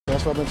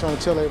That's what I've been trying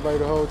to tell everybody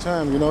the whole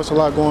time. You know, it's a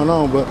lot going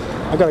on, but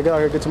I got to get out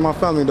here and get to my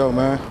family, though,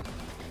 man.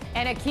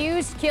 An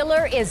accused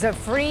killer is a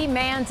free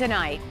man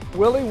tonight.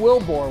 Willie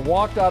Wilborn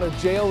walked out of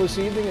jail this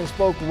evening and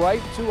spoke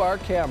right to our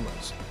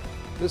cameras.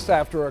 This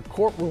after a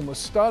courtroom was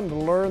stunned to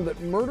learn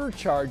that murder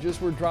charges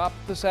were dropped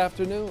this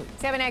afternoon.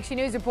 7 Action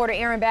News reporter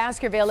Aaron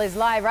Baskerville is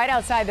live right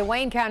outside the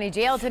Wayne County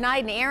Jail tonight.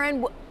 And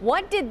Aaron,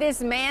 what did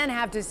this man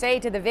have to say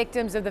to the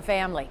victims of the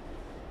family?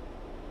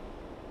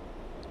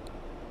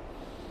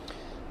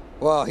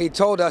 Well, he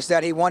told us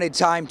that he wanted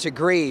time to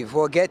grieve.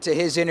 We'll get to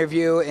his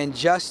interview in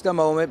just a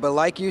moment, but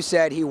like you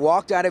said, he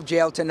walked out of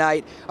jail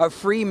tonight a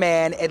free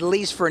man, at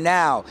least for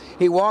now.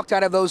 He walked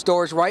out of those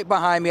doors right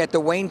behind me at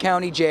the Wayne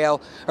County Jail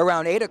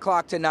around 8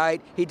 o'clock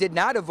tonight. He did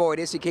not avoid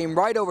us. He came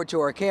right over to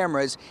our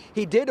cameras.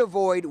 He did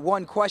avoid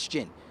one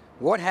question.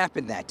 What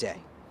happened that day?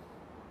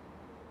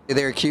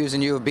 They're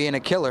accusing you of being a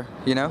killer,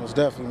 you know? Most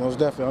definitely, most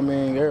definitely. I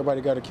mean,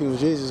 everybody got accused.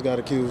 Jesus got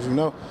accused, you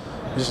know?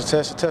 Just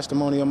a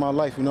testimony of my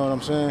life, you know what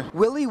I'm saying?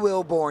 Willie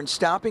Wilborn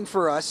stopping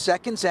for us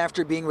seconds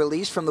after being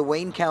released from the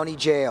Wayne County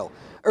Jail.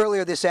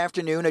 Earlier this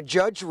afternoon, a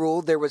judge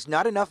ruled there was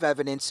not enough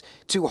evidence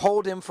to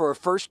hold him for a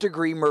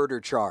first-degree murder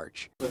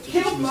charge.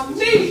 Killed my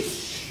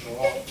niece!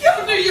 He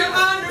killed her, Your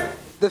Honor!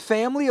 The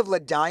family of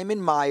LaDiamond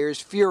Myers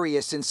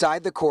furious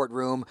inside the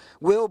courtroom.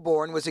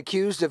 Wilborn was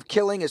accused of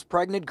killing his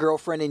pregnant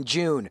girlfriend in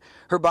June.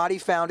 Her body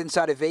found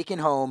inside a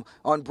vacant home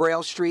on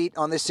Braille Street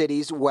on the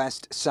city's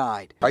west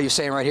side. Are you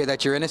saying right here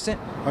that you're innocent?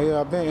 Oh, yeah,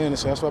 I've been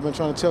innocent. That's what I've been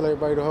trying to tell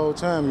everybody the whole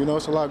time. You know,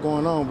 it's a lot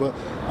going on, but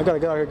I got to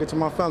get out here and get to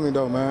my family,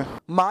 though, man.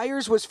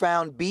 Myers was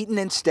found beaten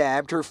and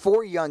stabbed. Her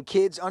 4 young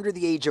kids under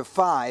the age of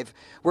 5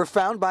 were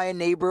found by a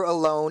neighbor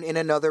alone in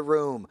another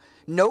room.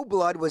 No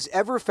blood was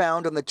ever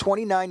found on the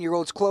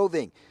 29-year-old's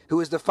clothing, who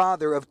is the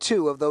father of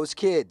 2 of those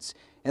kids,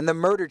 and the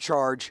murder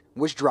charge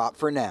was dropped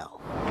for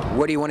now.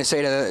 What do you want to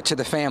say to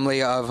the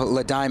family of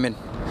LaDiamond?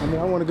 I mean,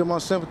 I want to get my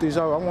sympathies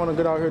out. I want to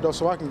get out here, though,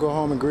 so I can go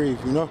home and grieve,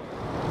 you know?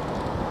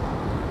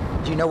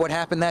 Do you know what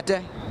happened that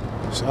day?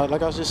 So,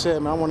 like I just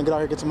said, man, I want to get out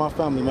here and get to my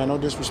family, man. No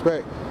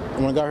disrespect. I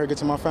want to get out here and get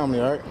to my family,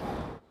 all right?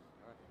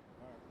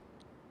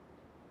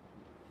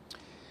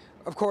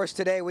 Of course,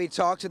 today we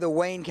talked to the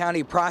Wayne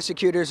County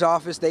Prosecutor's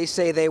Office. They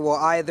say they will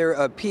either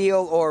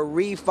appeal or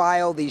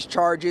refile these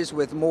charges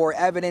with more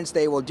evidence.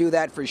 They will do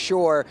that for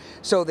sure.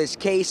 So this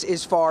case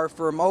is far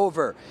from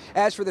over.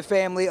 As for the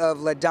family of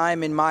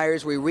LaDiamond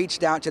Myers, we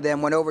reached out to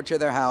them, went over to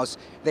their house.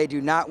 They do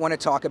not want to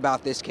talk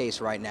about this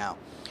case right now.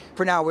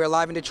 For now, we're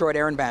live in Detroit.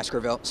 Aaron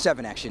Baskerville,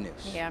 7 Action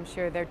News. Yeah, I'm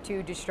sure they're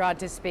too distraught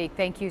to speak.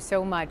 Thank you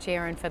so much,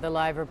 Aaron, for the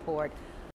live report.